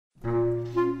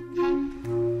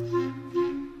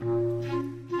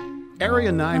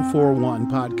Area 941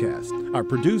 podcasts are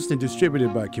produced and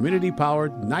distributed by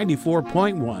community-powered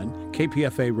 94.1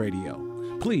 KPFA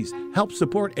Radio. Please help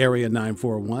support Area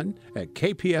 941 at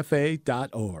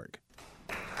kpfa.org.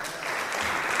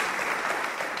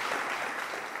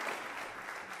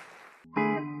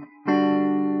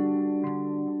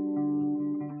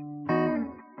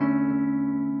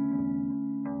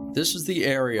 This is the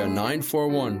Area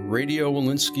 941 Radio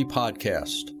Walensky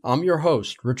podcast. I'm your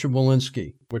host, Richard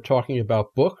Walensky. We're talking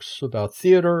about books, about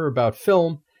theater, about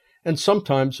film, and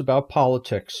sometimes about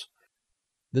politics.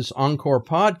 This encore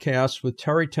podcast with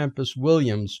Terry Tempest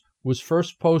Williams was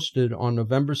first posted on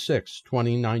November 6,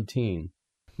 2019.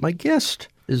 My guest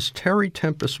is Terry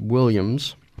Tempest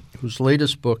Williams, whose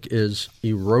latest book is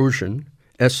Erosion,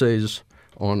 Essays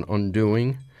on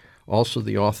Undoing, also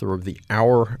the author of The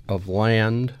Hour of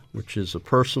Land, which is a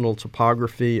personal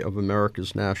topography of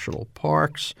America's national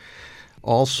parks.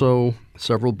 Also,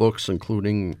 several books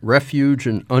including Refuge,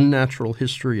 An Unnatural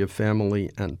History of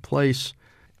Family and Place,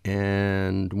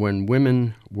 and When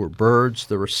Women Were Birds.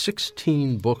 There are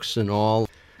 16 books in all.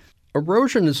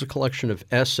 Erosion is a collection of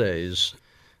essays.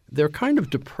 They're kind of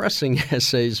depressing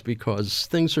essays because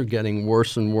things are getting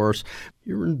worse and worse.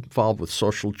 You're involved with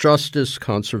social justice,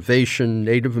 conservation,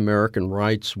 Native American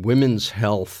rights, women's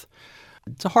health.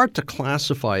 It's hard to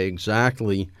classify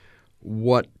exactly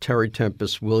what Terry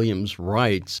Tempest Williams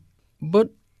writes, but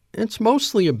it's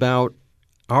mostly about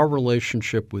our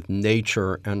relationship with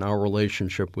nature and our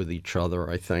relationship with each other,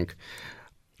 I think.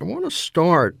 I want to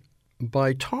start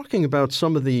by talking about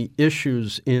some of the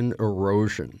issues in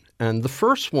erosion. And the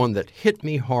first one that hit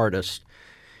me hardest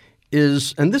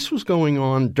is, and this was going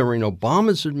on during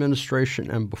Obama's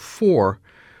administration and before,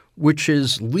 which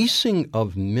is leasing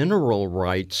of mineral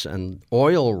rights and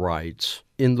oil rights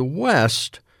in the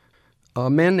West. A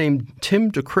man named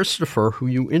Tim DeChristopher, who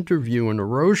you interview in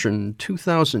Erosion in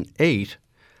 2008,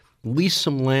 leased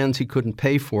some lands he couldn't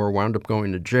pay for, wound up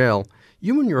going to jail.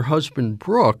 You and your husband,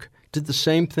 Brooke, did the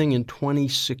same thing in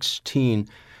 2016.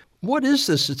 What is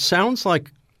this? It sounds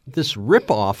like this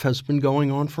ripoff has been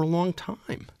going on for a long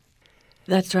time.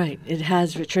 That's right. It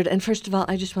has, Richard. And first of all,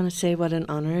 I just want to say what an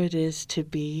honor it is to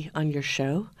be on your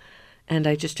show. And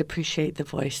I just appreciate the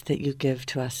voice that you give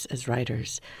to us as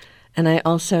writers. And I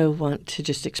also want to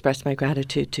just express my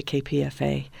gratitude to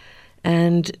KPFA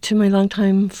and to my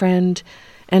longtime friend,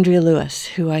 Andrea Lewis,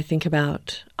 who I think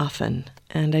about often.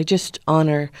 And I just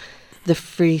honor the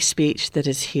free speech that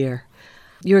is here.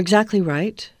 You're exactly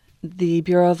right. The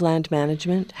Bureau of Land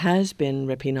Management has been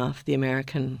ripping off the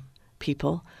American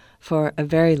people for a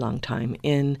very long time.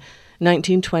 In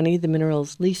 1920, the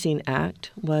Minerals Leasing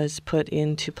Act was put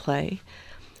into play.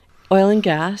 Oil and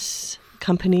gas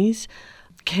companies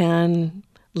can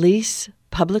lease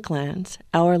public lands,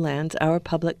 our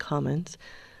public commons,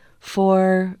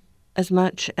 for as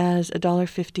much as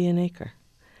 $1.50 an acre.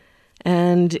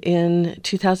 And in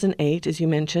 2008, as you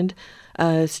mentioned,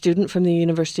 a student from the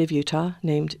University of Utah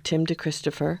named Tim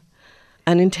DeChristopher,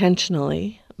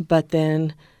 unintentionally, but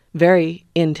then very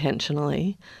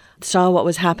intentionally, saw what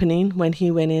was happening when he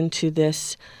went into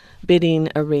this bidding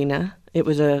arena. It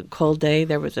was a cold day.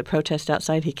 There was a protest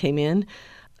outside. He came in.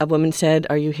 A woman said,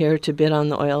 "Are you here to bid on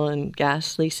the oil and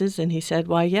gas leases?" And he said,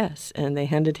 "Why, yes." And they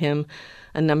handed him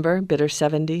a number, bidder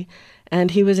 70.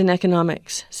 And he was an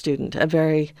economics student, a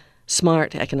very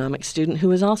smart economics student who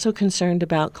was also concerned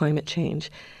about climate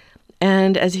change.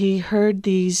 And as he heard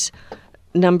these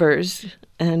numbers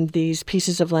and these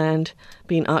pieces of land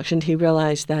being auctioned, he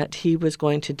realized that he was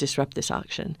going to disrupt this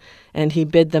auction. And he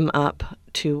bid them up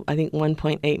to, I think,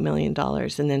 $1.8 million.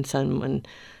 And then someone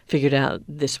figured out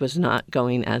this was not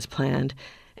going as planned.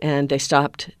 And they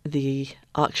stopped the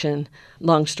auction.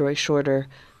 Long story shorter,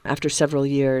 after several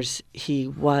years, he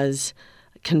was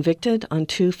convicted on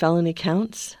 2 felony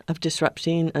counts of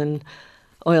disrupting an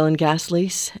oil and gas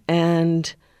lease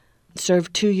and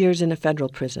served 2 years in a federal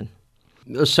prison.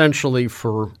 Essentially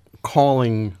for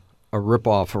calling a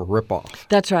ripoff.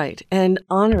 That's right, and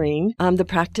honoring the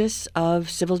practice of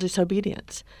civil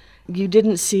disobedience. You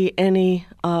didn't see any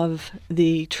of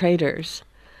the traitors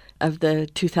of the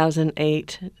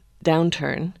 2008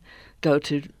 downturn go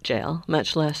to jail,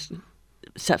 much less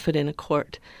set foot in a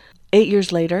court. 8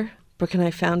 years later, Brooke and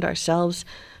I found ourselves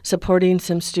supporting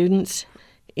some students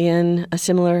in a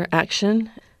similar action.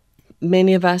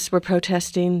 Many of us were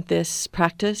protesting this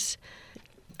practice.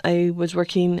 I was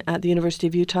working at the University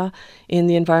of Utah in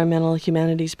the Environmental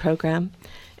Humanities program,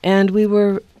 and we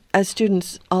were, as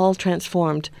students, all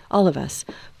transformed, all of us,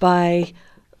 by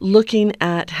looking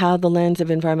at how the lens of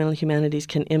environmental humanities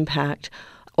can impact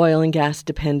oil and gas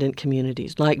dependent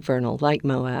communities like Vernal, like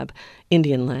Moab,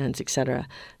 Indian lands, etc.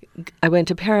 I went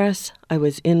to Paris. I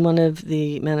was in one of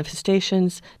the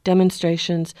manifestations,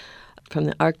 demonstrations, from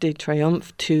the Arc de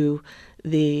Triomphe to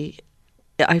the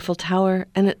Eiffel Tower.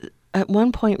 And at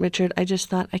one point, Richard, I just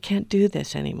thought, I can't do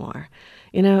this anymore.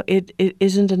 It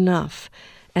isn't enough.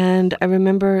 And I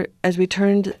remember as we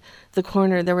turned the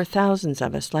corner, there were thousands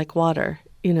of us, like water,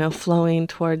 flowing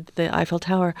toward the Eiffel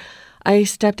Tower. I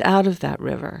stepped out of that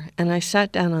river and I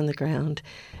sat down on the ground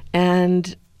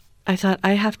and I thought,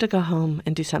 I have to go home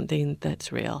and do something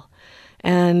that's real.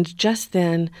 And just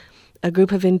then, a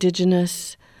group of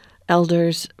indigenous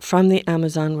elders from the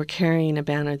Amazon were carrying a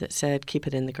banner that said, "Keep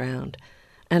it in the ground."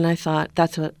 And I thought,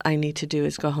 that's what I need to do,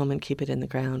 is go home and keep it in the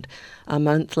ground. A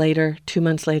month later, 2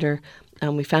 months later,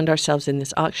 we found ourselves in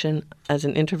this auction. As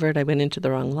an introvert, I went into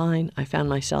the wrong line. I found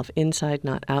myself inside,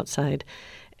 not outside.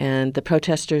 And the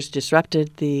protesters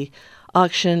disrupted the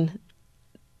auction.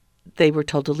 They were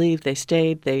told to leave. They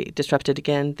stayed. They disrupted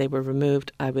again. They were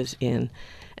removed. I was in.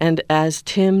 And as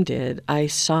Tim did, I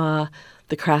saw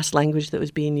the crass language that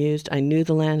was being used. I knew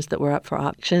the lands that were up for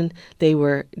auction. They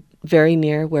were very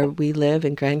near where we live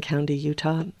in Grand County,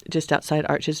 Utah, just outside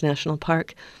Arches National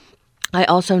Park. I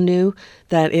also knew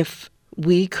that if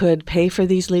we could pay for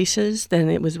these leases, then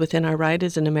it was within our right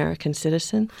as an American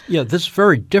citizen. Yeah, this is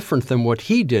very different than what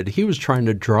he did. He was trying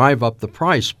to drive up the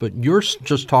price, but you're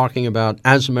just talking about,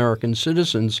 as American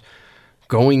citizens,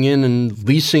 going in and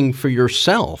leasing for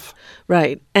yourself.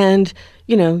 Right. And,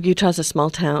 Utah's a small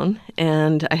town,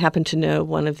 and I happen to know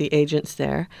one of the agents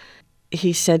there.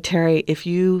 He said, "Terry, if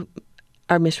you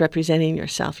are misrepresenting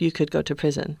yourself, you could go to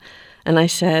prison." And I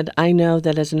said, "I know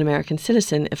that as an American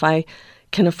citizen, if I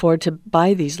can afford to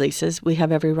buy these leases, we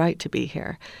have every right to be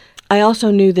here." I also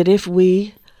knew that if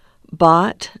we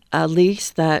bought a lease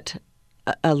that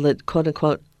a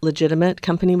quote-unquote legitimate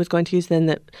company was going to use, then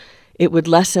that it would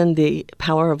lessen the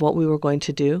power of what we were going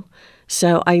to do.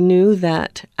 So I knew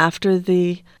that after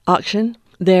the auction,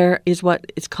 there is what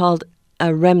is called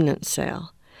a remnant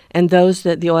sale. And those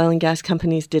that the oil and gas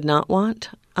companies did not want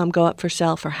go up for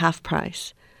sale for half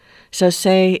price. So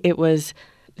say it was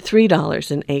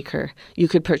 $3 an acre, you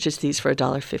could purchase these for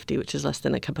 $1.50, which is less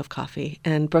than a cup of coffee.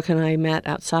 And Brooke and I met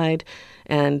outside,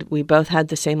 and we both had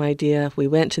the same idea. We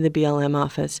went to the BLM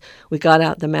office. We got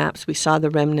out the maps. We saw the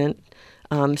remnant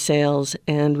sales,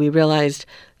 and we realized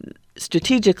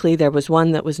strategically there was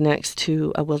one that was next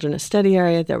to a wilderness study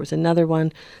area. There was another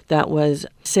one that was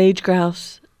sage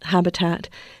grouse habitat,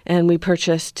 and we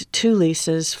purchased 2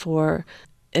 leases for,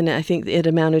 and I think it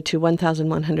amounted to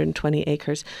 1,120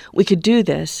 acres. We could do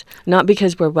this not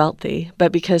because we're wealthy,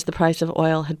 but because the price of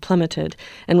oil had plummeted,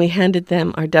 and we handed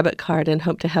them our debit card and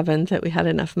hoped to heaven that we had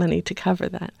enough money to cover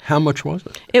that. How much was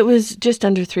it? It was just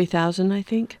under $3,000, I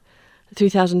think.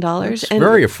 $3,000. It's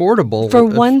very affordable. For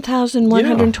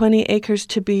 1,120 acres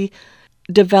to be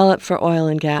developed for oil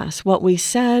and gas. What we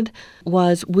said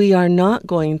was, we are not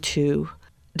going to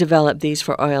develop these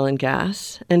for oil and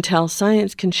gas until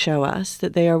science can show us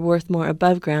that they are worth more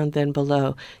above ground than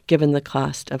below, given the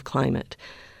cost of climate.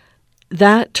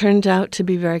 That turned out to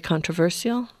be very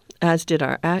controversial, as did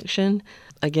our action.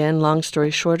 Again, long story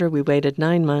shorter, we waited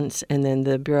 9 months, and then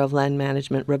the Bureau of Land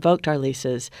Management revoked our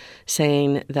leases,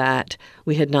 saying that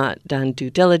we had not done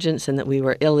due diligence and that we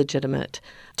were illegitimate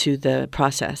to the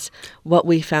process. What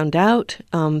we found out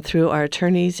through our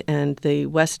attorneys, and the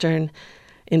Western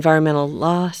Environmental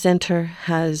Law Center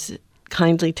has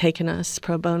kindly taken us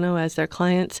pro bono as their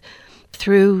clients,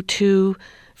 through 2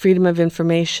 Freedom of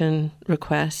Information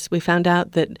requests, we found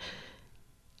out that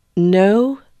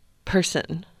no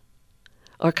person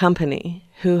or company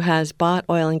who has bought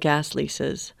oil and gas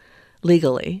leases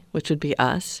legally, which would be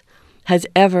us, has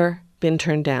ever been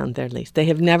turned down their lease. They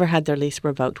have never had their lease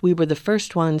revoked. We were the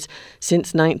first ones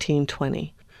since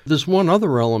 1920. There's one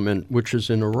other element, which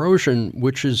is in erosion,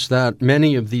 which is that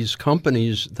many of these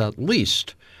companies that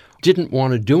leased didn't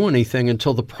want to do anything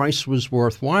until the price was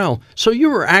worthwhile. So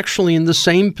you were actually in the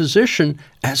same position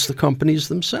as the companies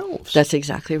themselves. That's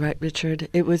exactly right, Richard.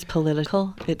 It was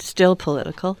political. It's still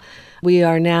political. We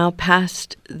are now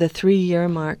past the 3-year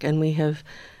mark, and we have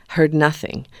heard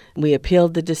nothing. We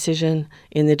appealed the decision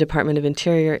in the Department of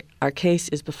Interior. Our case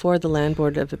is before the Land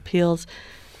Board of Appeals.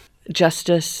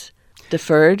 Justice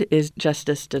deferred is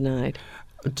justice denied.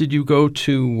 Did you go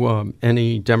to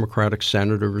any Democratic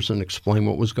senators and explain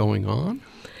what was going on?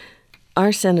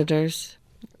 Our senators.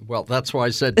 Well, that's why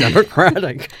I said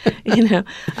Democratic.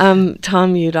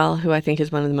 Tom Udall, who I think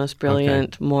is one of the most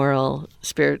brilliant, moral,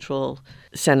 spiritual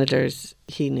senators,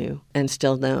 he knew and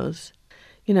still knows.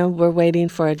 We're waiting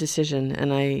for a decision,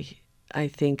 and I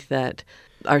think that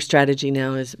our strategy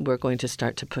now is we're going to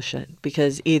start to push it,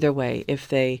 because either way, if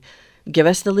they give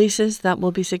us the leases, that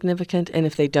will be significant, and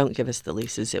if they don't give us the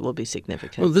leases, it will be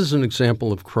significant. Well, this is an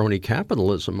example of crony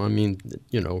capitalism. I mean,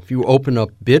 if you open up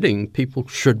bidding, people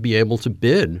should be able to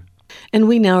bid. And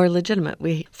we now are legitimate.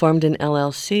 We formed an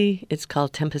LLC. It's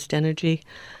called Tempest Energy.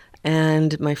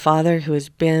 And my father, who has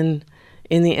been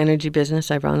in the energy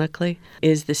business, ironically,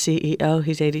 is the CEO.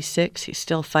 He's 86. He's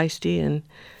still feisty. And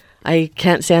I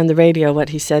can't say on the radio what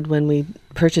he said when we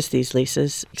purchased these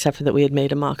leases, except for that we had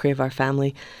made a mockery of our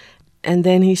family. And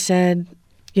then he said,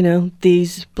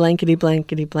 these blankety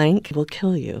blankety blank will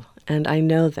kill you. And I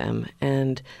know them.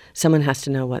 And someone has to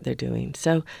know what they're doing.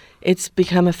 So it's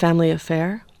become a family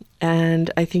affair. And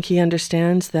I think he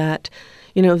understands that,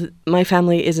 my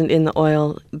family isn't in the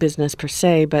oil business per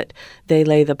se, but they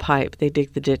lay the pipe, they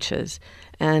dig the ditches.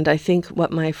 And I think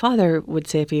what my father would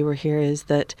say if he were here is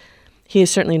that he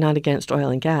is certainly not against oil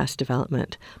and gas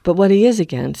development. But what he is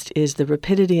against is the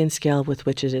rapidity and scale with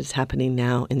which it is happening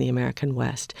now in the American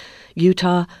West.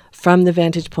 Utah, from the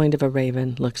vantage point of a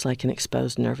raven, looks like an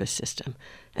exposed nervous system.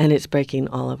 And it's breaking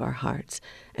all of our hearts.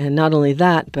 And not only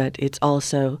that, but it's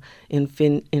also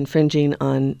infringing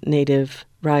on Native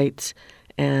rights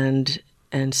and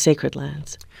sacred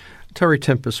lands. Terry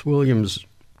Tempest Williams,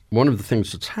 one of the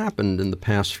things that's happened in the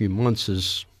past few months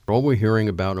is all we're hearing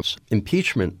about is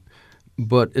impeachment.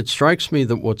 But it strikes me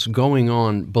that what's going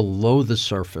on below the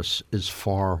surface is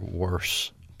far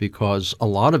worse, because a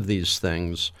lot of these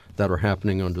things that are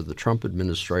happening under the Trump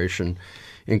administration,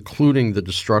 including the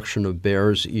destruction of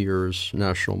Bears Ears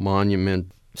National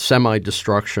Monument,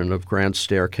 semi-destruction of Grand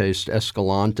Staircase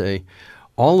Escalante,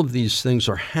 all of these things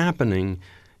are happening,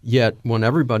 yet when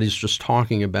everybody's just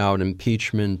talking about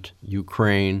impeachment,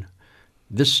 Ukraine,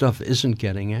 this stuff isn't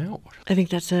getting out. I think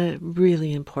that's a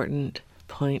really important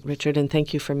point, Richard, and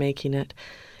thank you for making it.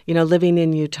 Living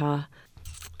in Utah,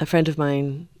 a friend of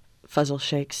mine, Fazl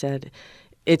Sheikh, said,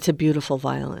 it's a beautiful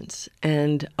violence.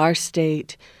 And our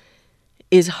state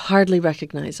is hardly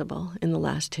recognizable in the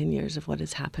last 10 years of what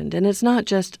has happened. And it's not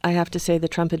just, I have to say, the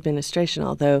Trump administration,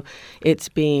 although it's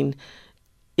being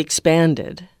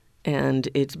expanded and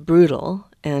it's brutal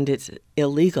and it's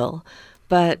illegal.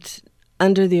 But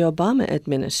under the Obama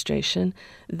administration,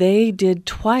 they did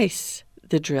twice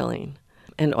the drilling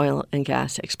and oil and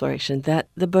gas exploration that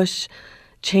the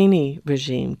Bush-Cheney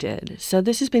regime did. So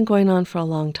this has been going on for a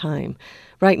long time.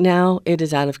 Right now, it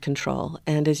is out of control.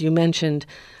 And as you mentioned,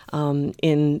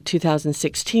 in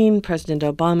 2016, President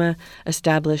Obama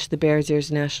established the Bears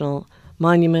Ears National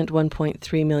Monument,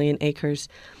 1.3 million acres.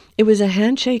 It was a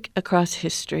handshake across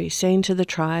history, saying to the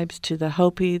tribes, to the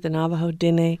Hopi, the Navajo,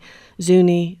 Diné,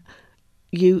 Zuni,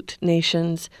 Ute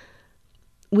nations,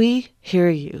 we hear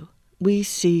you, we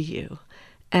see you.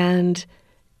 And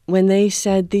when they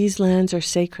said these lands are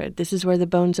sacred, this is where the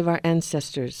bones of our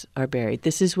ancestors are buried,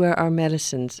 this is where our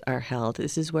medicines are held,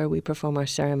 this is where we perform our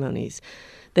ceremonies,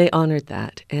 they honored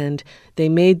that, and they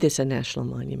made this a national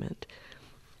monument.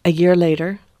 A year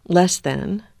later, less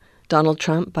than, Donald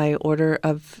Trump, by order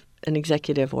of an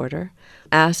executive order,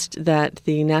 asked that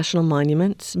the national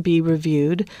monuments be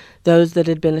reviewed, those that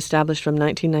had been established from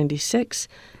 1996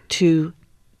 to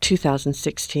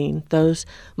 2016, those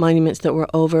monuments that were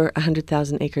over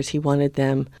 100,000 acres, he wanted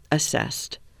them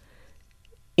assessed.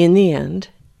 In the end,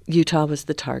 Utah was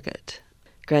the target.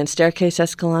 Grand Staircase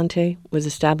Escalante was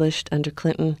established under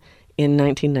Clinton in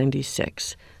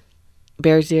 1996.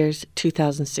 Bears Ears,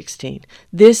 2016.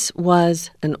 This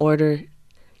was an order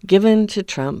given to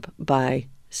Trump by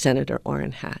Senator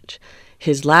Orrin Hatch,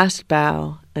 his last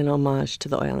bow and homage to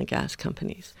the oil and gas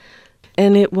companies.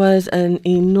 And it was an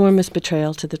enormous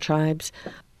betrayal to the tribes.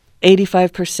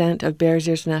 85% of Bears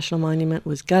Ears National Monument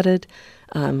was gutted.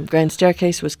 Grand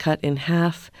Staircase was cut in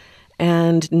half.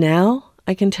 And now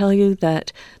I can tell you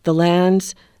that the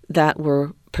lands that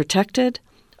were protected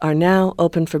are now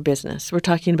open for business. We're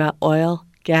talking about oil,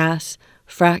 gas,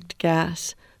 fracked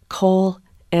gas, coal,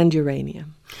 and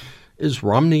uranium. Is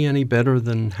Romney any better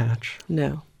than Hatch?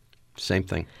 No. Same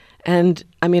thing. And,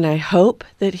 I hope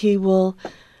that he will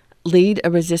lead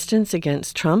a resistance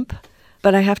against Trump,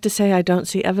 but I have to say I don't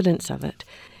see evidence of it.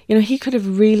 He could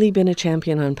have really been a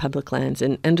champion on public lands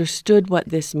and understood what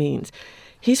this means.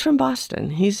 He's from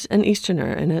Boston. He's an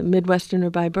Easterner and a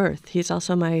Midwesterner by birth. He's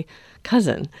also my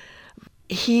cousin.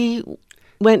 He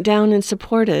went down and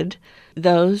supported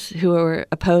those who were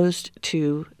opposed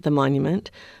to the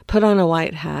monument, put on a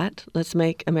white hat, let's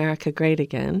make America great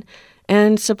again,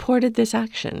 and supported this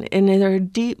action. And there are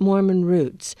deep Mormon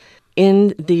roots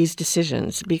in these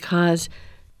decisions, because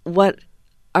what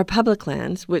our public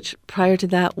lands, which prior to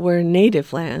that were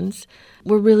native lands,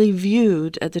 were really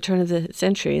viewed at the turn of the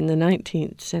century, in the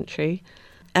 19th century,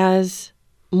 as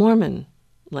Mormon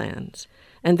lands.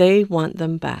 And they want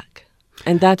them back.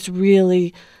 And that's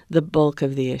really the bulk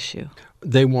of the issue.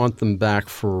 They want them back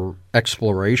for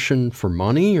exploration, for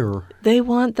money, or? They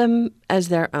want them as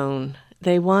their own.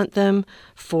 They want them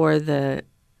for the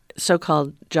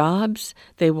so-called jobs.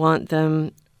 They want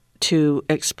them to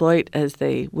exploit as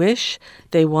they wish.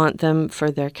 They want them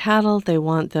for their cattle. They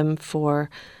want them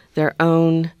for their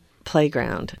own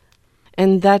playground.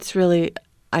 And that's really,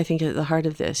 I think, at the heart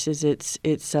of this, is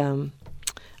it's a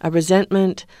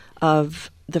resentment of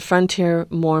the frontier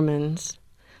Mormons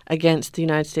against the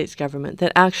United States government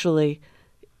that actually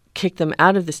kicked them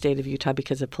out of the state of Utah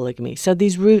because of polygamy. So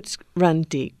these roots run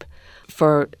deep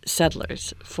for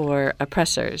settlers, for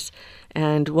oppressors.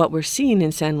 And what we're seeing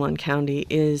in San Juan County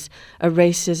is a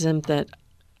racism that,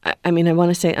 I want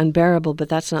to say unbearable, but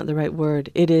that's not the right word.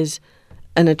 It is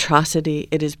an atrocity.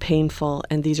 It is painful.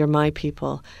 And these are my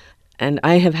people. And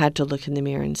I have had to look in the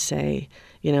mirror and say,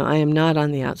 I am not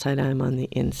on the outside, I am on the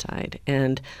inside.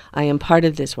 And I am part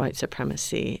of this white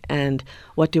supremacy. And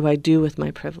what do I do with my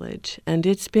privilege? And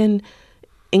it's been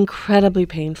incredibly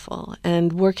painful.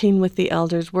 And working with the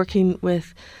elders, working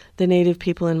with the Native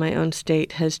people in my own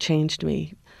state has changed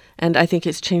me. And I think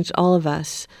it's changed all of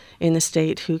us in the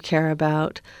state who care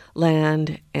about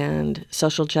land and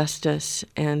social justice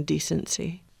and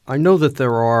decency. I know that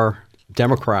there are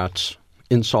Democrats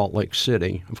in Salt Lake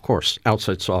City. Of course,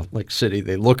 outside Salt Lake City,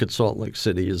 they look at Salt Lake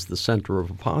City as the center of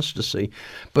apostasy.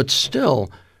 But still,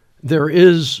 there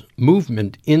is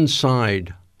movement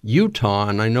inside Utah,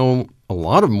 and I know a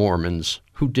lot of Mormons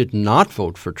who did not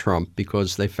vote for Trump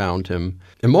because they found him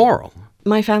immoral.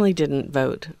 My family didn't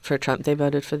vote for Trump. They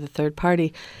voted for the third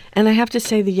party. And I have to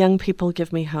say the young people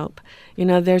give me hope.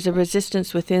 There's a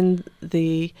resistance within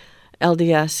the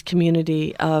LDS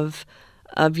community of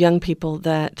young people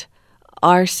that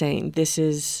are saying this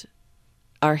is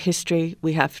our history.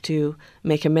 We have to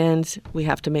make amends. We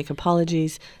have to make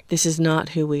apologies. This is not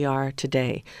who we are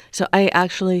today. So I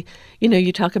actually,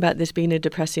 you talk about this being a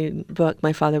depressing book.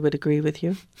 My father would agree with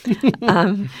you.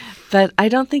 But I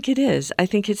don't think it is. I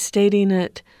think it's stating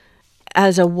it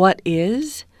as a what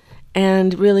is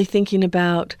and really thinking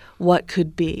about what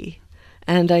could be.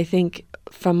 And I think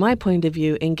from my point of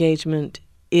view, engagement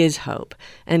is hope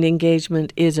and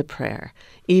engagement is a prayer,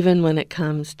 even when it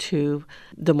comes to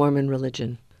the Mormon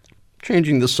religion.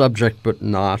 Changing the subject, but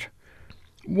not.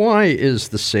 Why is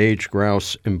the sage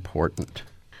grouse important?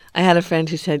 I had a friend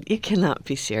who said, "You cannot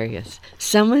be serious."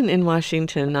 Someone in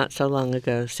Washington not so long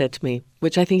ago said to me,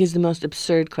 which I think is the most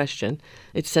absurd question,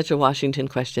 it's such a Washington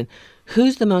question,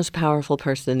 who's the most powerful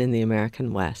person in the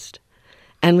American West?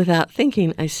 And without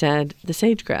thinking, I said, the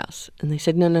sage grouse. And they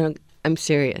said, no, I'm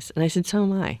serious. And I said, so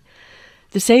am I.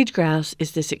 The sage grouse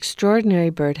is this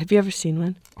extraordinary bird. Have you ever seen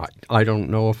one? I don't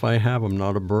know if I have. I'm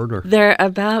not a birder. They're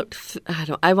about,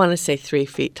 I want to say 3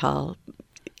 feet tall.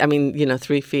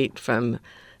 3 feet from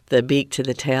the beak to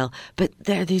the tail. But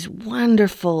they're these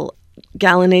wonderful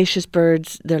gallinaceous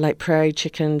birds. They're like prairie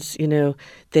chickens.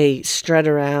 They strut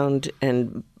around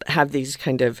and have these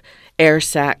kind of air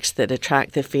sacs that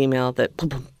attract the female that boom,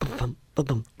 boom, boom, boom, boom,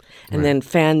 boom, and then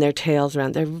fan their tails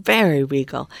around. They're very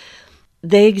regal.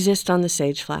 They exist on the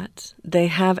Sage Flats. They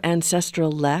have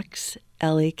ancestral leks,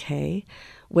 L-E-K,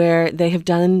 where they have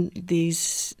done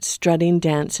these strutting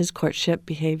dances, courtship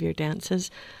behavior dances,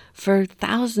 for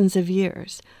thousands of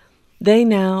years. They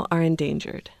now are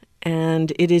endangered,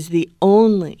 and it is the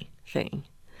only thing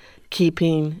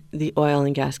keeping the oil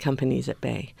and gas companies at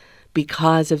bay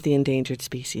because of the Endangered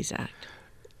Species Act.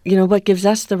 What gives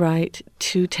us the right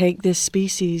to take this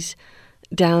species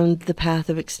down the path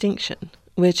of extinction,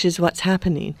 which is what's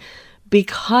happening.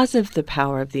 Because of the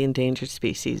power of the Endangered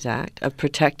Species Act, of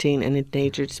protecting an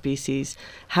endangered species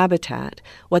habitat,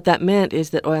 what that meant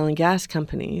is that oil and gas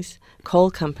companies, coal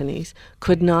companies,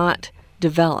 could not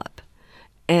develop.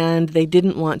 And they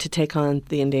didn't want to take on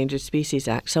the Endangered Species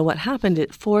Act. So what happened,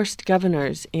 it forced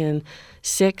governors in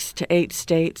 6 to 8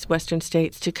 states, western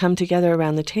states, to come together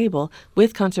around the table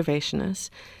with conservationists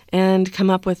and come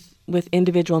up with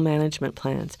individual management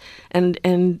plans.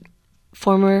 And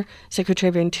former Secretary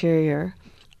of Interior,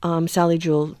 Sally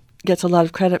Jewell, gets a lot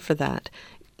of credit for that.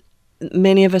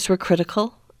 Many of us were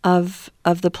critical of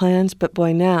the plans, but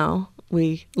boy, now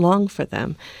we long for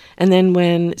them. And then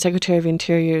when Secretary of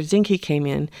Interior Zinke came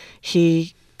in,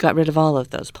 he got rid of all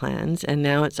of those plans, and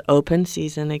now it's open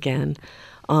season again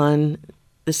on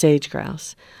the sage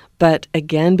grouse. But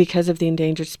again, because of the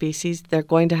endangered species, they're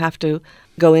going to have to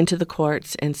go into the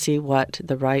courts and see what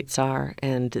the rights are.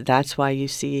 And that's why you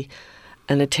see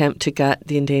an attempt to gut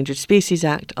the Endangered Species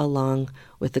Act along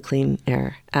with the Clean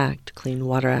Air Act, Clean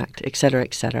Water Act, et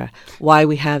cetera, why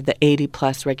we have the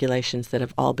 80-plus regulations that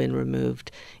have all been removed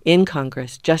in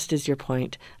Congress, just as your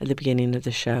point at the beginning of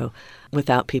the show,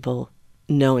 without people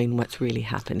knowing what's really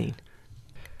happening.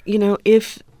 You know,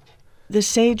 if the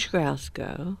sage grouse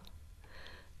go,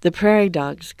 the prairie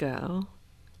dogs go,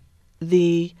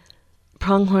 the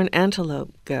pronghorn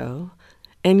antelope go,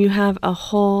 and you have a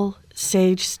whole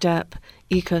sage steppe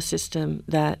ecosystem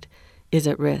that is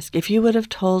at risk. If you would have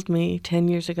told me 10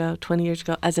 years ago, 20 years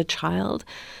ago, as a child,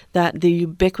 that the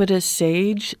ubiquitous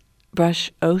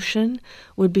sagebrush ocean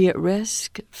would be at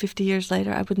risk 50 years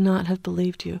later, I would not have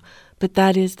believed you. But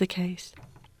that is the case.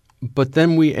 But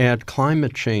then we add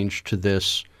climate change to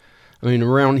this. I mean,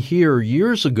 around here,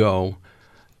 years ago,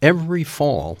 every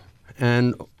fall,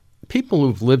 and people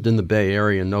who've lived in the Bay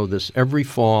Area know this, every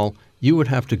fall you would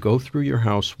have to go through your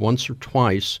house once or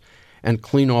twice and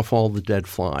clean off all the dead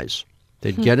flies.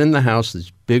 They'd get in the house,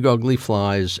 these big ugly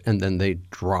flies, and then they'd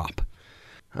drop.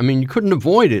 I mean, you couldn't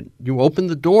avoid it. You open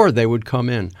the door, they would come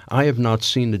in. I have not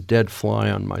seen a dead fly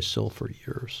on my sill for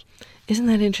years. Isn't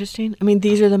that interesting? I mean,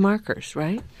 these are the markers,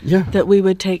 right? Yeah. That we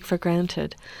would take for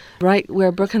granted. Right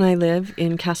where Brooke and I live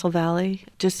in Castle Valley,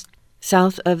 just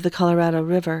south of the Colorado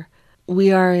River,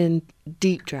 we are in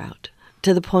deep drought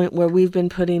to the point where we've been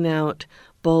putting out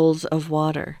bowls of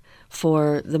water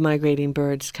for the migrating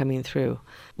birds coming through.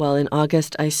 Well, in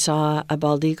August, I saw a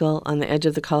bald eagle on the edge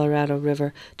of the Colorado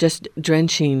River just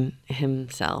drenching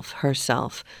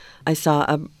herself. I saw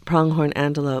a pronghorn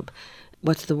antelope,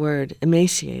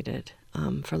 emaciated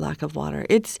for lack of water.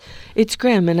 It's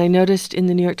grim, and I noticed in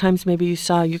the New York Times, maybe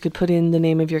you could put in the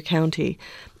name of your county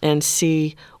and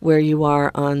see where you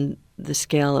are on the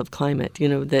scale of climate,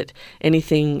 that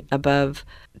anything above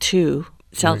 2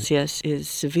 Celsius is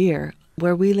severe.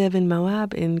 Where we live in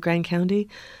Moab, in Grand County,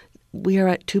 we are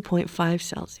at 2.5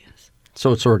 Celsius.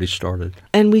 So it's already started.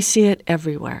 And we see it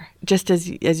everywhere, just as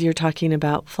you're talking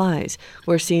about flies.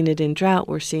 We're seeing it in drought.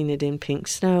 We're seeing it in pink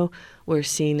snow. We're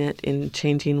seeing it in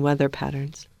changing weather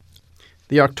patterns.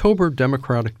 The October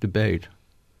Democratic debate,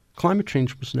 climate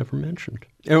change was never mentioned.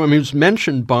 I mean, it was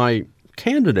mentioned by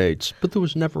candidates, but there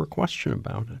was never a question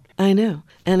about it. I know.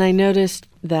 And I noticed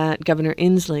that Governor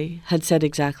Inslee had said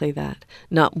exactly that.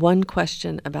 Not one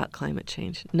question about climate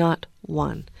change. Not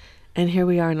one. And here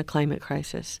we are in a climate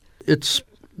crisis. It's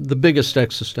the biggest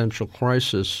existential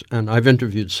crisis, and I've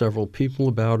interviewed several people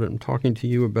about it. I'm talking to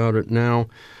you about it now.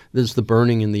 There's the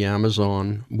burning in the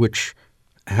Amazon, which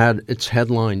had its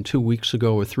headline 2 weeks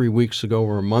ago or 3 weeks ago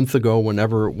or a month ago,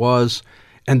 whenever it was,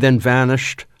 and then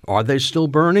vanished. Are they still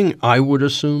burning? I would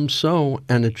assume so,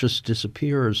 and it just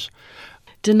disappears.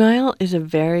 Denial is a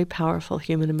very powerful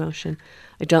human emotion.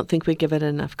 I don't think we give it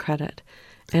enough credit.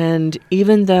 And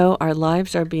even though our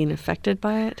lives are being affected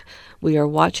by it, we are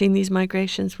watching these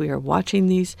migrations, we are watching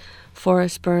these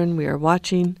forests burn, we are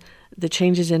watching the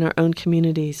changes in our own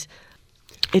communities,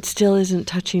 it still isn't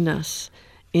touching us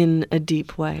in a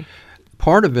deep way.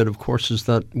 Part of it, of course, is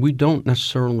that we don't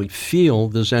necessarily feel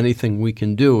there's anything we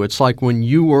can do. It's like when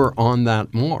you were on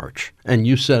that march and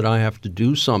you said, I have to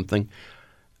do something,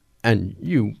 and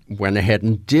you went ahead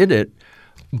and did it.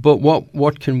 But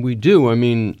what can we do? I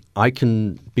mean, I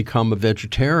can become a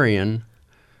vegetarian,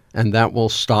 and that will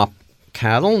stop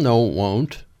cattle? No, it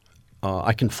won't.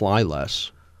 I can fly less.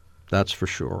 That's for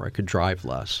sure. I could drive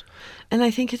less. And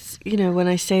I think it's, when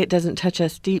I say it doesn't touch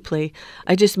us deeply,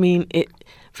 I just mean it,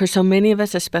 for so many of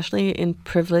us, especially in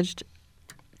privileged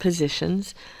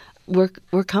positions,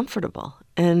 we're comfortable,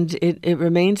 and it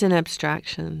remains an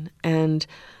abstraction. And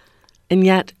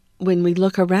yet, when we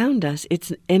look around us,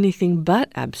 it's anything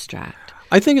but abstract.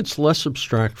 I think it's less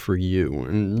abstract for you.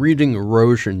 In reading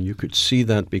Erosion, you could see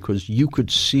that because you could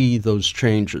see those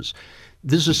changes.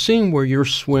 There's a scene where you're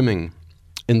swimming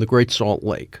in the Great Salt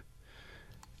Lake.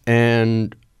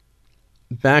 And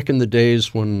back in the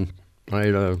days when I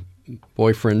had a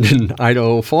boyfriend in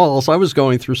Idaho Falls, I was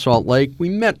going through Salt Lake. We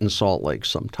met in Salt Lake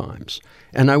sometimes.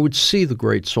 And I would see the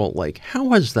Great Salt Lake. How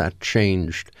has that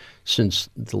changed since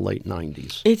the late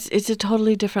 90s? It's a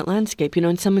totally different landscape.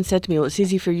 And someone said to me, well, it's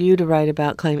easy for you to write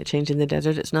about climate change in the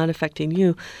desert. It's not affecting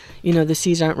you. The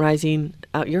seas aren't rising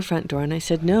out your front door. And I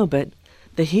said, no, but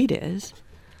the heat is.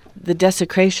 The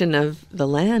desecration of the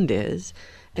land is.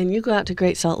 And you go out to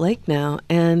Great Salt Lake now,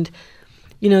 and,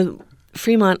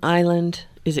 Fremont Island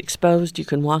is exposed. You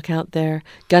can walk out there.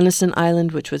 Gunnison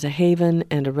Island, which was a haven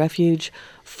and a refuge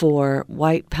for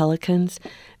white pelicans.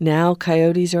 Now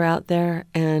coyotes are out there,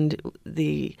 and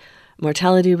the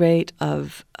mortality rate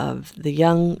of the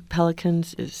young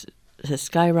pelicans has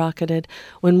skyrocketed.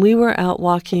 When we were out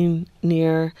walking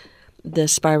near the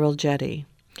Spiral Jetty,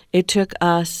 it took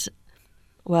us,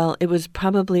 well, it was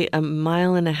probably 1.5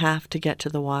 miles to get to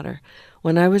the water.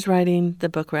 When I was writing the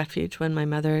book Refuge, when my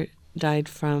mother died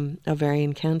from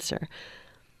ovarian cancer,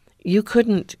 you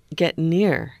couldn't get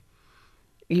near.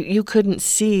 You couldn't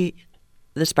see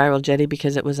the Spiral Jetty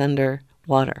because it was under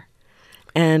water.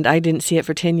 And I didn't see it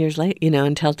for 10 years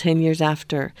until 10 years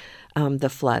after the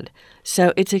flood.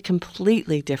 So it's a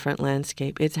completely different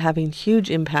landscape. It's having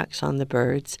huge impacts on the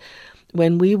birds.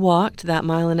 When we walked that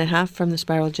 1.5 miles from the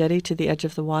Spiral Jetty to the edge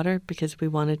of the water because we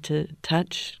wanted to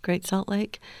touch Great Salt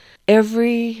Lake,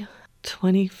 every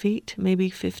 20 feet, maybe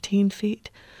 15 feet,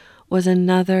 was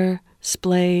another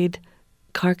splayed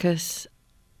carcass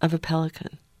of a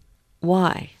pelican.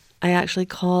 Why? I actually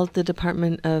called the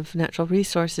Department of Natural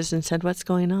Resources and said, what's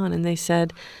going on? And they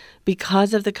said,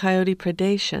 because of the coyote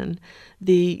predation,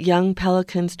 the young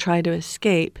pelicans try to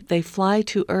escape. They fly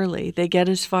too early. They get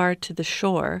as far to the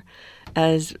shore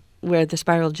as where the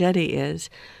Spiral Jetty is,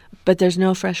 but there's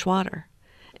no fresh water.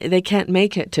 They can't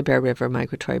make it to Bear River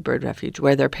Migratory Bird Refuge,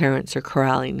 where their parents are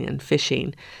corralling and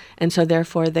fishing. And so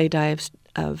therefore they die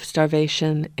of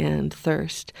starvation and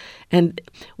thirst. And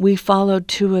we followed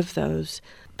 2 of those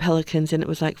pelicans, and it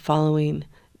was like following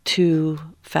 2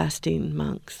 fasting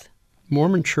monks.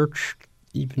 Mormon Church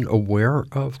even aware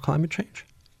of climate change?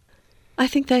 I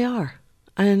think they are.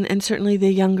 And certainly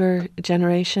the younger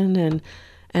generation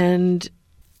and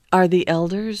are the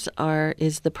elders,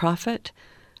 is the prophet?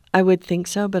 I would think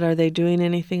so, but are they doing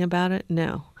anything about it?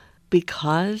 No.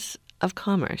 Because of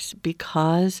commerce,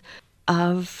 because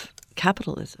of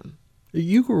capitalism.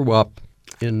 You grew up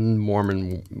in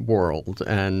Mormon world,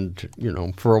 and,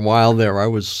 for a while there I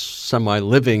was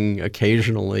semi-living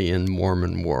occasionally in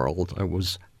Mormon world. I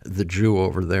was the Jew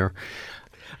over there.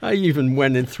 I even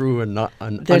went in through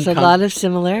There's a lot of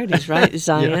similarities, right?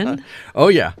 Zion. Yeah. Oh,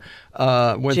 yeah.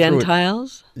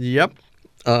 Gentiles. Yep.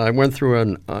 I went through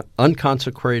an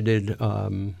unconsecrated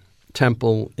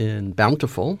temple in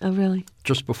Bountiful. Oh, really?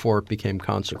 Just before it became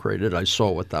consecrated. I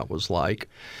saw what that was like.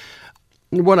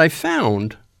 What I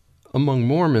found among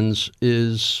Mormons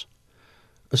is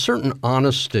a certain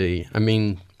honesty. I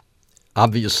mean,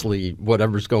 obviously,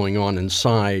 whatever's going on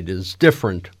inside is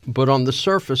different, but on the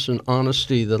surface, an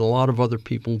honesty that a lot of other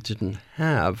people didn't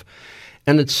have.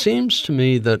 And it seems to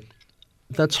me that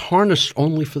that's harnessed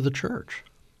only for the church.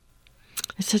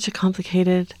 It's such a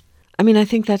complicated... I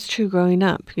think that's true growing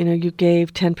up. You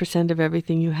gave 10% of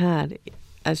everything you had,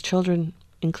 as children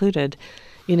included,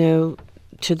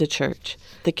 to the church.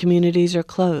 The communities are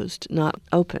closed, not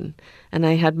open. And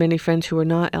I had many friends who were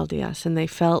not LDS, and they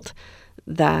felt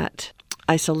that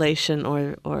isolation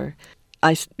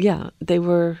they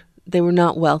were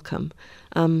not welcome.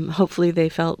 Hopefully they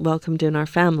felt welcomed in our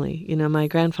family. My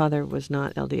grandfather was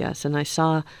not LDS, and I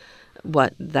saw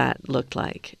what that looked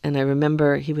like. And I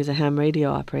remember he was a ham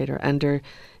radio operator.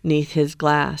 Underneath his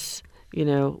glass,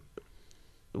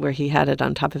 where he had it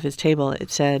on top of his table, it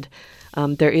said,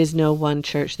 there is no one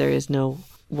church, there is no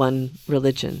one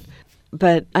religion.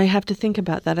 But I have to think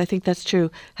about that. I think that's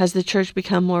true. Has the church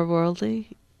become more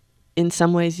worldly? In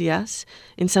some ways, yes.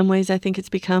 In some ways, I think it's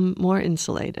become more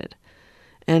insulated.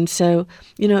 And so,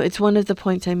 it's one of the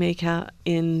points I make out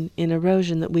in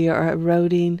Erosion, that we are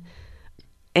eroding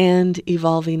and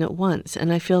evolving at once.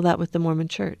 And I feel that with the Mormon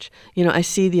Church. I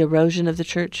see the erosion of the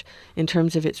church in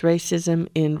terms of its racism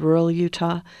in rural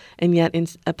Utah, and yet in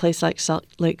a place like Salt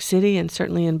Lake City and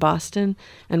certainly in Boston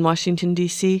and Washington,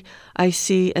 D.C., I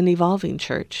see an evolving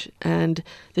church. And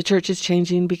the church is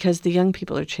changing because the young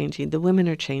people are changing, the women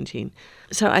are changing.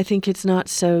 So I think it's not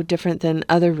so different than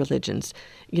other religions.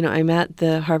 I'm at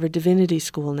the Harvard Divinity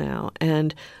School now,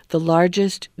 and the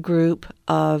largest group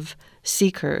of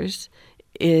seekers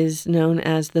is known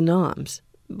as the Noms,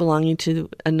 belonging to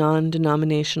a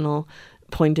non-denominational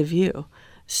point of view.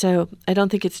 So I don't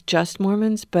think it's just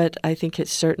Mormons, but I think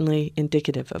it's certainly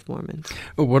indicative of Mormons.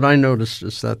 What I noticed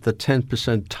is that the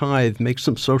 10% tithe makes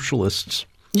them socialists.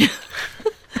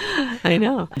 I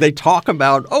know. They talk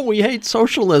about, we hate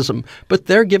socialism, but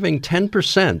they're giving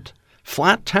 10%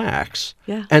 flat tax,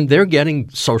 and they're getting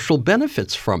social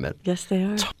benefits from it. Yes, they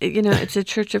are. It's a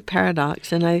church of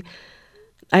paradox, and I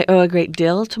owe a great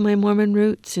deal to my Mormon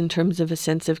roots in terms of a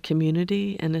sense of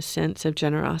community and a sense of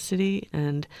generosity,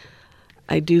 and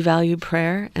I do value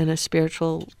prayer and a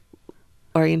spiritual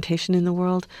orientation in the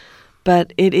world.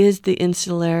 But it is the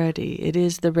insularity, it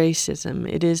is the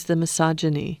racism, it is the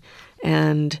misogyny,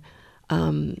 and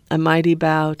a mighty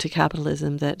bow to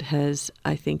capitalism that has,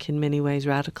 I think, in many ways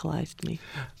radicalized me.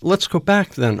 Let's go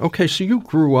back then. Okay, so you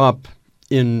grew up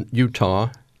in Utah,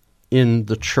 in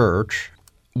the church.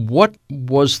 What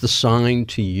was the sign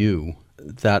to you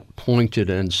that pointed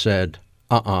and said,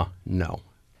 no?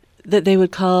 That they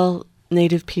would call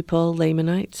Native people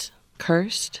Lamanites,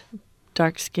 cursed,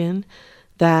 dark skin,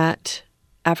 that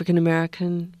African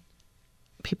American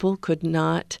people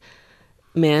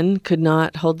men could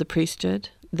not hold the priesthood,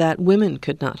 that women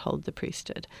could not hold the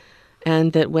priesthood.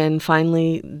 And that when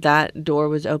finally that door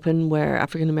was open where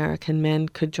African American men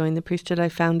could join the priesthood, I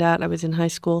found out, I was in high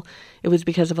school, it was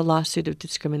because of a lawsuit of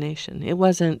discrimination. It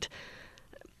wasn't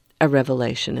a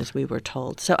revelation, as we were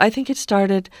told. So I think it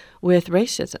started with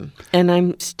racism. And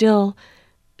I'm still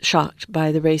shocked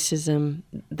by the racism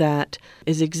that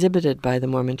is exhibited by the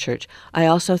Mormon Church. I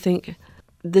also think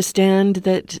the stand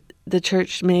that the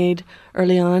church made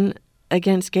early on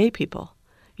against gay people.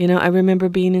 You know, I remember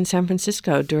being in San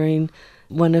Francisco during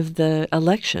one of the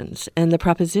elections and the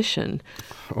proposition.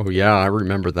 Oh, yeah, I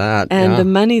remember that. And yeah. the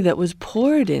money that was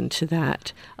poured into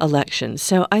that election.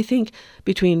 So I think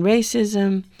between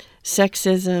racism,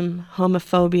 sexism,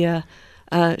 homophobia,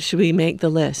 should we make the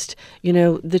list? You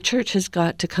know, the church has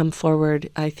got to come forward,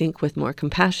 I think, with more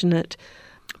compassionate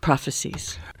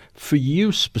prophecies. For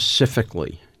you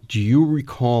specifically, do you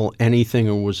recall anything,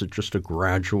 or was it just a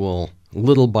gradual,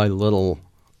 little by little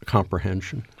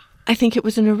comprehension? I think it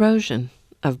was an erosion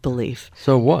of belief.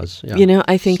 So it was, yeah. You know,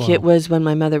 I think Slow. it was when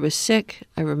my mother was sick.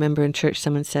 I remember in church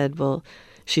someone said, well,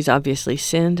 she's obviously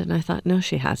sinned. And I thought, no,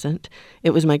 she hasn't. It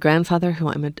was my grandfather,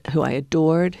 who I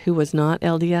adored, who was not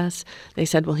LDS. They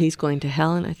said, well, he's going to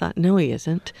hell. And I thought, no, he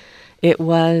isn't. It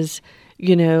was,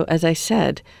 you know, as I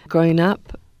said, growing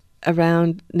up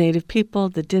around Native people,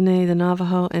 the Diné, the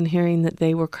Navajo, and hearing that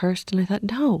they were cursed. And I thought,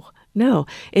 no.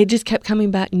 It just kept coming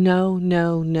back, no.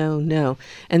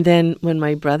 And then when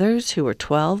my brothers, who were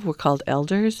 12, were called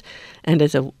elders, and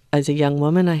as a young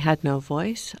woman I had no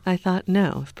voice, I thought,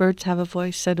 no, if birds have a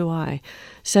voice, so do I.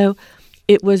 So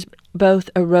it was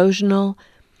both erosional.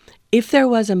 If there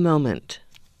was a moment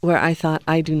where I thought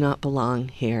I do not belong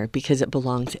here because it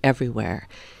belongs everywhere,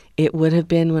 it would have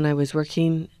been when I was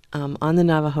working on the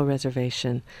Navajo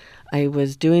reservation. I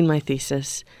was doing my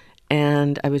thesis,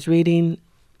 and I was reading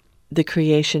The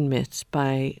Creation Myths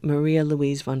by Maria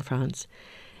Louise von Franz.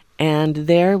 And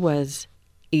there was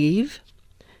Eve,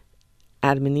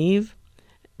 Adam and Eve.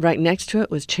 Right next to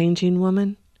it was Changing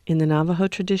Woman in the Navajo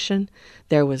tradition.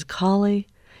 There was Kali.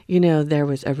 You know, there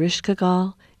was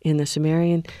Ereshkigal in the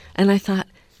Sumerian. And I thought,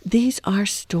 these are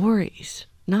stories,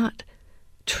 not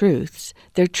truths.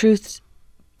 They're truths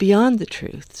beyond the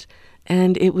truths.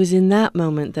 And it was in that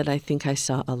moment that I think I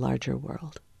saw a larger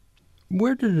world.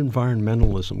 Where did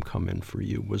environmentalism come in for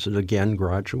you? Was it again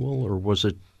gradual, or was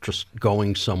it just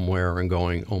going somewhere and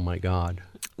going, oh my God?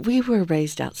 We were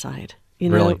raised outside.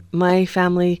 You Really? know, my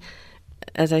family,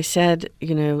 as I said,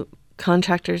 you know,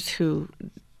 contractors who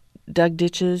dug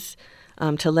ditches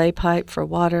to lay pipe for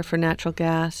water, for natural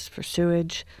gas, for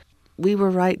sewage. We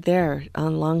were right there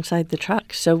alongside the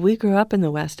truck. So we grew up in the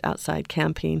West outside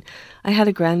camping. I had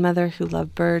a grandmother who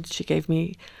loved birds. She gave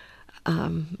me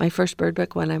my first bird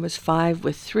book when I was 5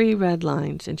 with 3 red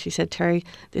lines. And she said, Terry,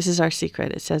 this is our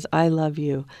secret. It says, I love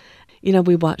you. You know,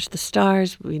 we watched the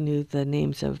stars. We knew the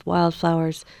names of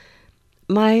wildflowers.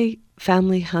 My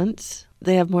family hunts.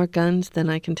 They have more guns than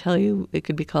I can tell you. It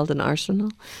could be called an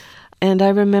arsenal. And I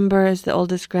remember as the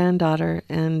oldest granddaughter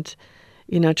and,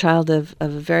 you know, child of a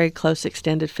very close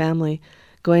extended family,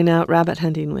 going out rabbit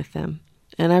hunting with them.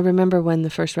 And I remember when the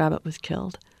first rabbit was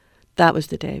killed. That was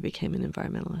the day I became an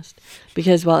environmentalist.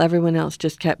 Because while everyone else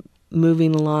just kept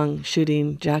moving along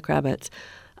shooting jackrabbits,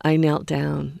 I knelt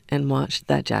down and watched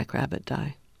that jackrabbit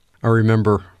die. I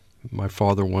remember my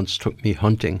father once took me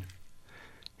hunting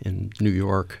in New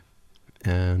York,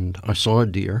 and I saw a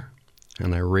deer,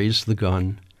 and I raised the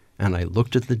gun, and I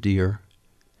looked at the deer,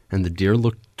 and the deer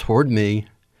looked toward me,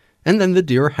 and then the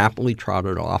deer happily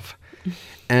trotted off.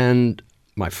 And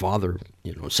my father,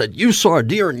 you know, said, you saw a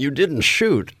deer and you didn't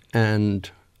shoot. And,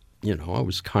 you know, I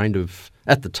was kind of,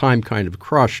 at the time, kind of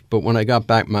crushed. But when I got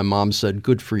back, my mom said,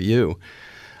 good for you.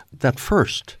 That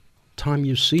first time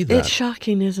you see that. It's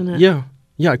shocking, isn't it? Yeah.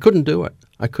 I couldn't do it.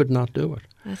 I could not do it.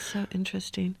 That's so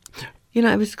interesting. You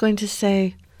know, I was going to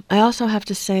say, I also have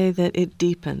to say that it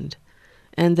deepened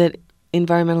and that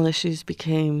environmental issues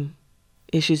became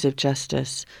issues of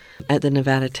justice at the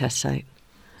Nevada test site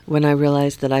when I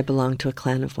realized that I belonged to a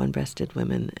clan of one-breasted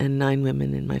women, and 9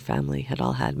 women in my family had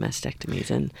all had mastectomies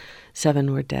and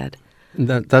 7 were dead.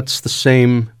 That's the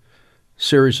same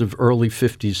series of early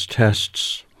 50s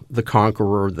tests, The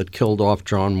Conqueror, that killed off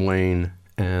John Wayne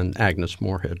and Agnes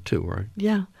Moorehead too, right?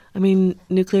 Yeah. I mean,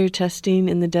 nuclear testing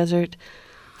in the desert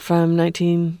from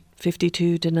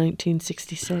 1952 to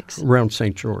 1966. Around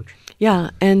St. George. Yeah,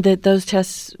 and that those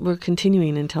tests were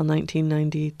continuing until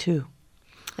 1992.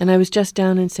 And I was just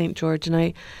down in St. George, and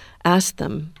I asked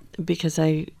them, because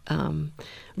I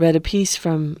read a piece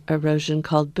from Erosion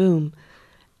called Boom,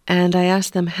 and I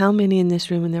asked them how many in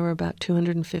this room, and there were about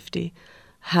 250,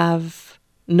 have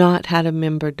not had a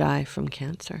member die from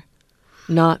cancer.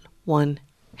 Not one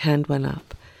hand went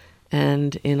up.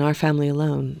 And in our family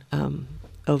alone,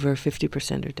 over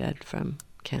 50% are dead from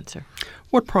cancer.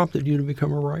 What prompted you to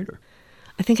become a writer?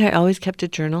 I think I always kept a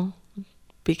journal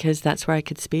because that's where I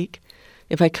could speak.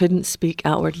 If I couldn't speak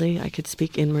outwardly, I could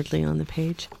speak inwardly on the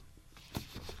page.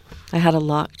 I had a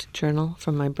locked journal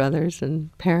from my brothers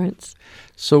and parents.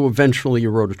 So eventually you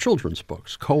wrote a children's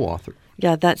books, co-authored.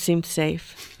 Yeah, that seemed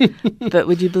safe. But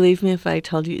would you believe me if I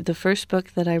told you the first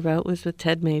book that I wrote was with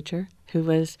Ted Major, who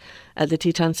was at the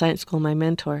Teton Science School my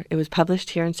mentor. It was published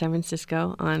here in San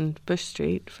Francisco on Bush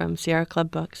Street from Sierra Club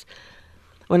Books.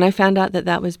 When I found out that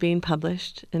that was being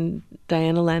published, and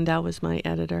Diana Landau was my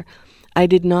editor, I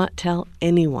did not tell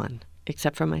anyone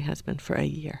except for my husband for a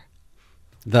year.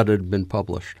 That it had been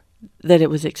published? That it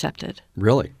was accepted.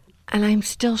 Really? And I'm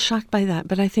still shocked by that,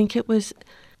 but I think it was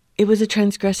a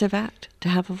transgressive act to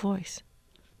have a voice.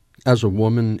 As a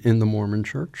woman in the Mormon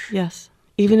Church? Yes,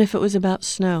 even if it was about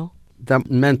snow.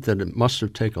 That meant that it must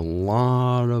have taken a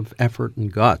lot of effort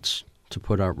and guts to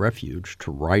put out Refuge,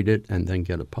 to write it, and then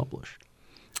get it published.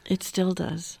 It still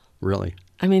does. Really?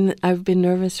 I mean, I've been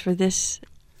nervous for this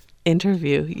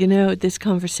interview, this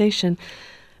conversation,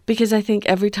 because I think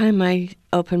every time I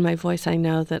open my voice, I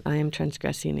know that I am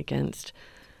transgressing against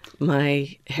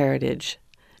my heritage.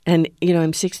 And,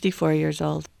 I'm 64 years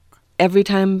old. Every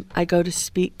time I go to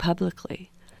speak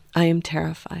publicly, I am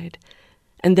terrified.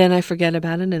 And then I forget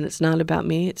about it, and it's not about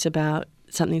me. It's about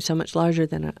something so much larger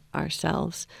than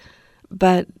ourselves.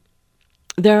 But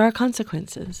there are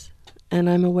consequences, and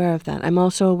I'm aware of that. I'm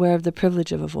also aware of the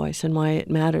privilege of a voice and why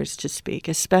it matters to speak,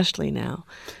 especially now.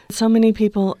 So many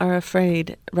people are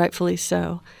afraid, rightfully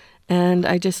so. And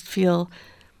I just feel,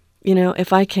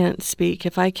 if I can't speak,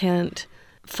 if I can't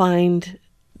find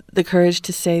the courage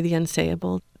to say the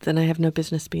unsayable, then I have no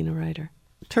business being a writer.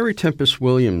 Terry Tempest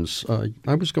Williams,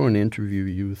 I was going to interview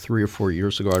you 3 or 4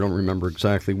 years ago, I don't remember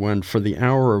exactly when, for The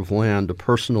Hour of Land, a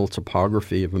personal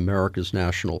topography of America's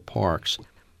national parks.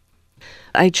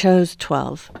 I chose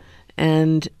 12.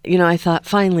 And, I thought,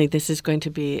 finally, this is going to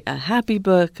be a happy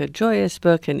book, a joyous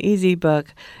book, an easy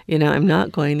book. I'm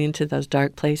not going into those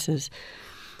dark places.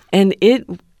 And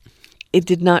it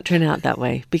did not turn out that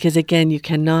way because, again, you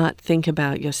cannot think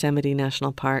about Yosemite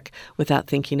National Park without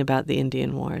thinking about the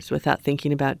Indian Wars, without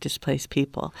thinking about displaced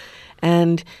people.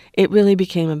 And it really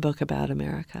became a book about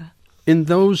America. In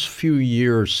those few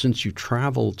years since you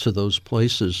traveled to those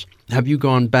places, have you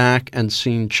gone back and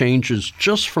seen changes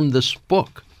just from this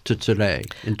book to today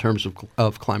in terms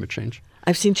of climate change?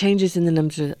 I've seen changes in the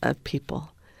numbers of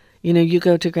people. You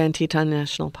go to Grand Teton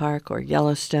National Park or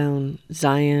Yellowstone,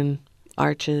 Zion,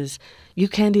 Arches. You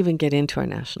can't even get into our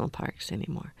national parks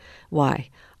anymore. Why?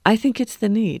 I think it's the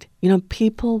need.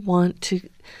 People want to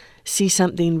see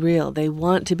something real. They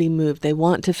want to be moved. They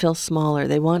want to feel smaller.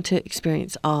 They want to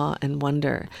experience awe and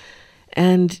wonder.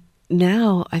 And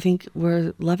now I think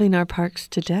we're loving our parks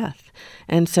to death.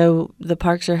 And so the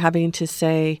parks are having to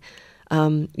say,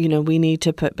 we need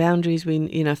to put boundaries.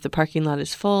 If the parking lot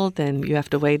is full, then you have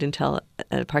to wait until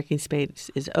a parking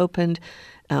space is opened.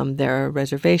 There are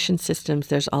reservation systems.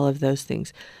 There's all of those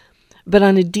things. But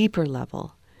on a deeper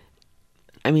level,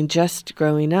 just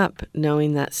growing up,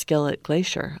 knowing that Skillet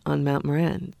Glacier on Mount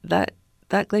Moran, that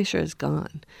glacier is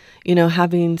gone.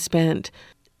 Having spent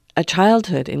a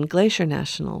childhood in Glacier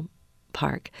National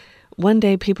Park, one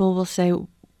day people will say,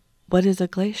 what is a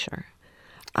glacier?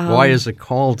 Why is it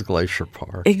called Glacier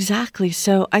Park? Exactly.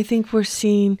 So I think we're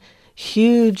seeing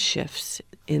huge shifts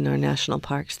in our national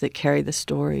parks that carry the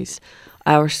stories,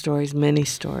 our stories, many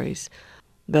stories,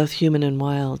 both human and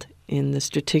wild, in the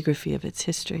stratigraphy of its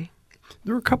history.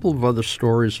 There are a couple of other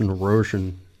stories in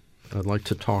Erosion I'd like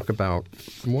to talk about,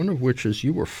 one of which is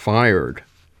you were fired,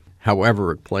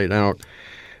 however it played out,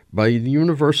 by the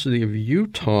University of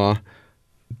Utah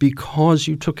because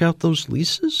you took out those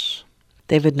leases?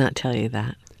 They would not tell you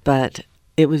that, but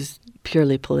it was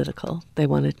purely political. They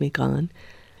wanted me gone.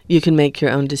 You can make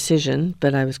your own decision,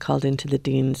 but I was called into the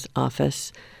dean's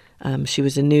office. She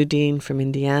was a new dean from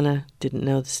Indiana, didn't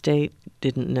know the state,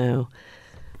 didn't know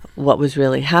what was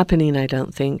really happening, I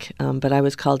don't think. But I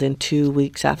was called in 2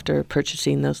 weeks after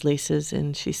purchasing those leases,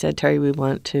 and she said, "Terry, we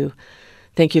want to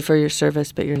thank you for your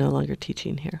service, but you're no longer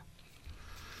teaching here."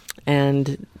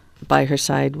 And by her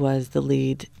side was the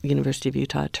lead University of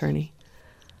Utah attorney.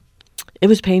 It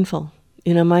was painful.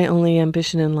 You know, my only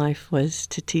ambition in life was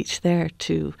to teach there,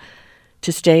 to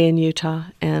stay in Utah,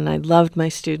 and I loved my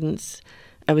students.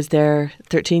 I was there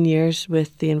 13 years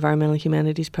with the Environmental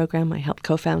Humanities Program. I helped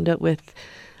co-found it with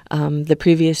the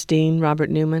previous dean, Robert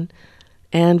Newman,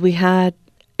 and we had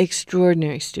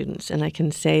extraordinary students, and I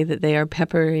can say that they are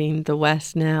peppering the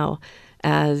West now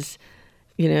as,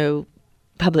 you know,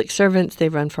 public servants.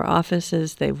 They've run for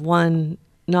offices. They've won,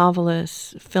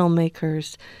 novelists,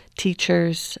 filmmakers,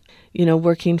 teachers, you know,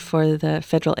 working for the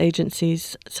federal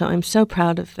agencies. So I'm so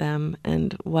proud of them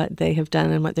and what they have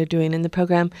done and what they're doing. And the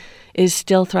program is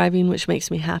still thriving, which makes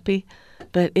me happy.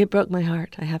 But it broke my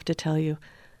heart, I have to tell you.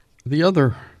 The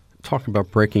other, talk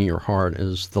about breaking your heart,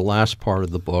 is the last part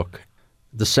of the book.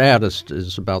 The saddest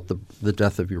is about the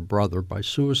death of your brother by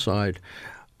suicide,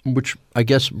 which I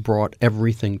guess brought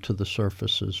everything to the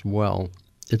surface as well.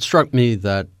 It struck me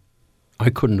that I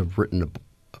couldn't have written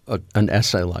an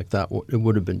essay like that. It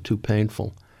would have been too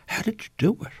painful. How did you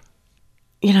do it?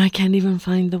 You know, I can't even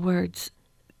find the words.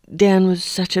 Dan was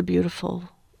such a beautiful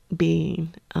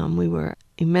being. We were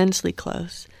immensely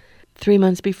close. 3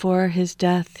 months before his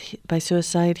death by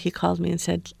suicide, he called me and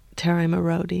said, "Tara, I'm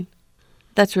eroding."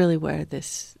 That's really where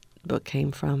this book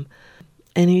came from.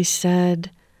 And he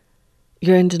said,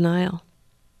 "You're in denial."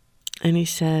 And he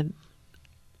said,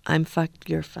 "I'm fucked,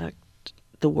 you're fucked.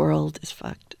 The world is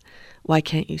fucked. Why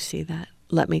can't you see that?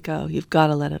 Let me go. You've got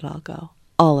to let it all go.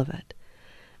 All of it."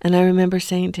 And I remember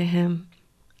saying to him,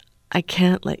 "I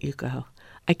can't let you go.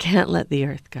 I can't let the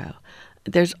earth go.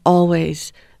 There's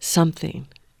always something,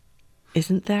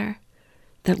 isn't there,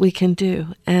 that we can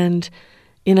do?" And,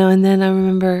 you know, and then I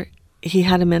remember he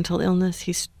had a mental illness.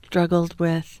 He struggled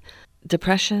with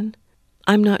depression.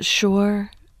 I'm not sure,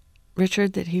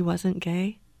 Richard, that he wasn't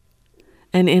gay.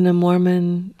 And in a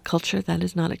Mormon culture, that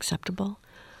is not acceptable.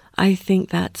 I think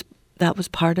that was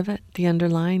part of it, the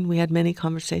underlying. We had many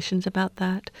conversations about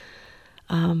that.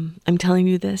 I'm telling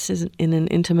you this is in an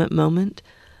intimate moment,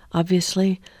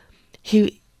 obviously.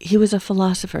 He was a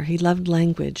philosopher. He loved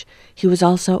language. He was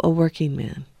also a working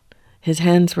man. His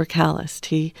hands were calloused.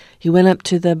 He went up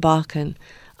to the Bakken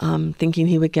thinking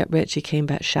he would get rich. He came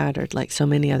back shattered, like so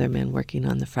many other men working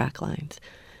on the frack lines.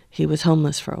 He was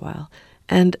homeless for a while.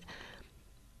 And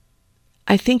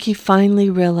I think he finally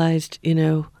realized, you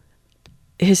know,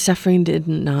 his suffering did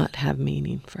not have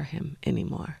meaning for him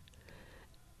anymore.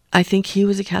 I think he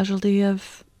was a casualty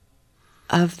of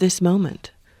this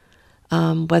moment,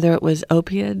 whether it was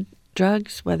opiate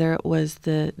drugs, whether it was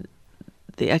the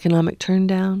economic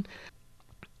turndown.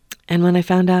 And when I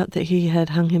found out that he had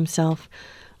hung himself,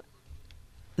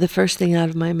 the first thing out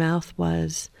of my mouth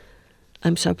was,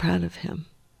 "I'm so proud of him,"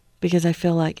 because I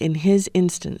feel like in his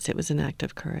instance, it was an act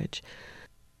of courage.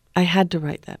 I had to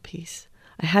write that piece.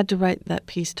 I had to write that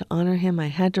piece to honor him. I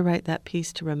had to write that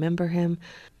piece to remember him.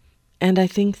 And I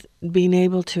think being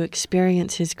able to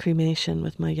experience his cremation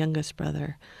with my youngest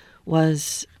brother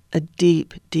was a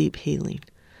deep, deep healing.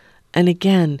 And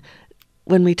again,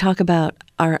 when we talk about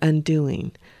our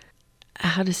undoing,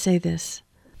 how to say this,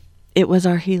 it was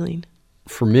our healing.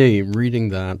 For me, reading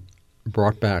that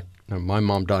brought back, my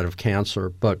mom died of cancer,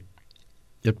 but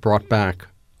it brought back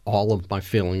all of my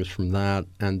feelings from that.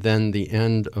 And then the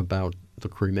end about the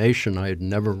cremation, I had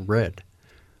never read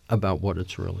about what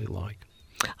it's really like.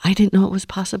 I didn't know it was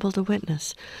possible to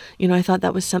witness. You know, I thought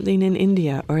that was something in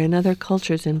India or in other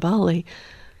cultures in Bali.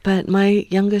 But my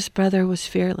youngest brother was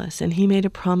fearless, and he made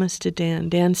a promise to Dan.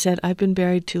 Dan said, "I've been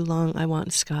buried too long. I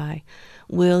want sky.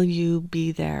 Will you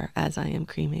be there as I am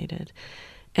cremated?"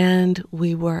 And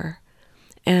we were.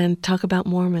 And talk about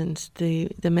Mormons. The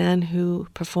man who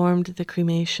performed the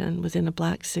cremation was in a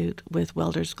black suit with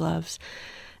welder's gloves.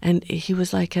 And he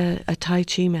was like a Tai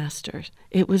Chi master.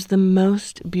 It was the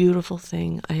most beautiful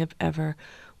thing I have ever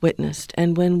witnessed.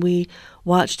 And when we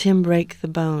watched him break the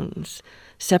bones,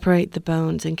 separate the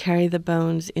bones, and carry the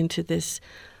bones into this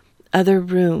other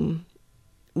room,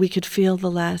 we could feel the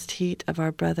last heat of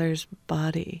our brother's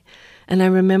body. And I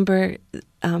remember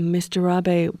Mr.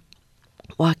 Rabe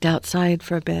walked outside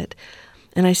for a bit,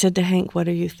 and I said to Hank, "What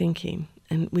are you thinking?"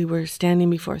 And we were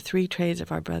standing before 3 trays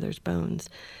of our brother's bones.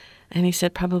 And he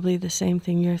said, "Probably the same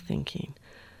thing you're thinking.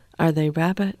 Are they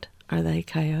rabbit? Are they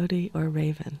coyote or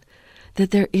raven?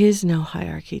 That there is no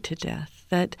hierarchy to death,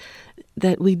 that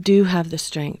we do have the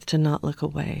strength to not look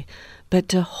away, but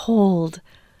to hold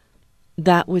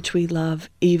that which we love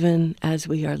even as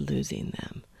we are losing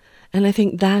them." And I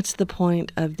think that's the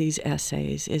point of these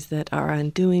essays, is that our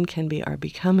undoing can be our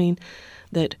becoming,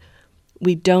 that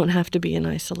we don't have to be in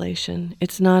isolation.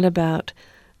 It's not about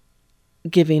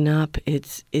giving up,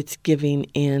 it's giving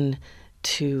in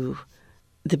to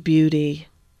the beauty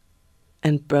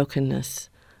and brokenness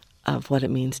of what it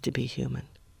means to be human.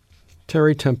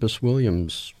 Terry Tempest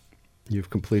Williams, you've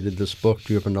completed this book.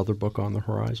 Do you have another book on the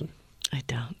horizon? I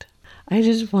don't. I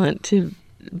just want to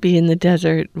be in the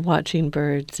desert watching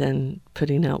birds and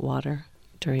putting out water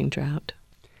during drought.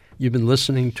 You've been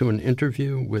listening to an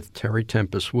interview with Terry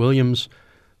Tempest Williams,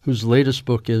 whose latest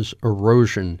book is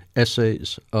Erosion,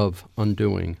 Essays of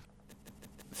Undoing.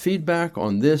 Feedback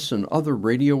on this and other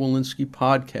Radio Walensky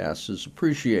podcasts is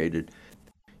appreciated.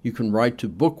 You can write to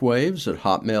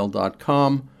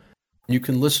bookwaves@hotmail.com. You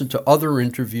can listen to other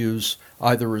interviews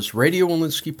either as Radio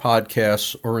Walensky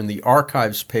podcasts or in the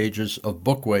archives pages of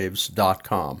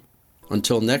bookwaves.com.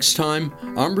 Until next time,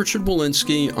 I'm Richard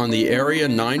Walensky on the Area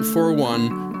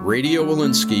 941 Radio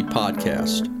Walensky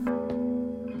podcast.